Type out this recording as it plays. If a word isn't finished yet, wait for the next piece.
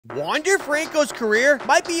Wander Franco's career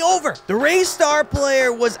might be over. The Rays star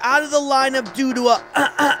player was out of the lineup due to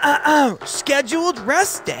a scheduled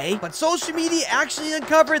rest day, but social media actually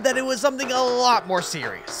uncovered that it was something a lot more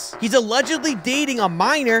serious. He's allegedly dating a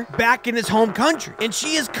minor back in his home country, and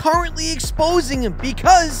she is currently exposing him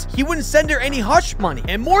because he wouldn't send her any hush money.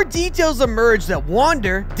 And more details emerged that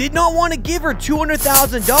Wander did not want to give her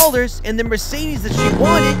 $200,000 in the Mercedes that she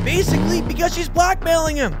wanted, basically because she's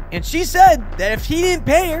blackmailing him. And she said that if he didn't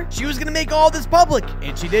pay her, she was going to make all this public.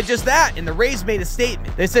 And she did just that, and the Rays made a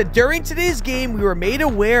statement. They said, during today's game, we were made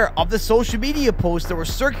aware of the social media posts that were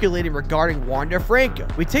circulating regarding Wander Franco.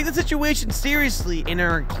 We take the situation seriously and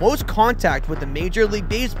are in close contact with the Major League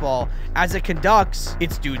Baseball as it conducts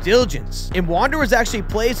its due diligence. And Wander was actually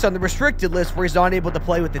placed on the restricted list where he's not able to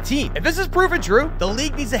play with the team. If this is proven true, the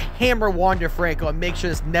league needs to hammer Wander Franco and make sure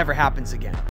this never happens again.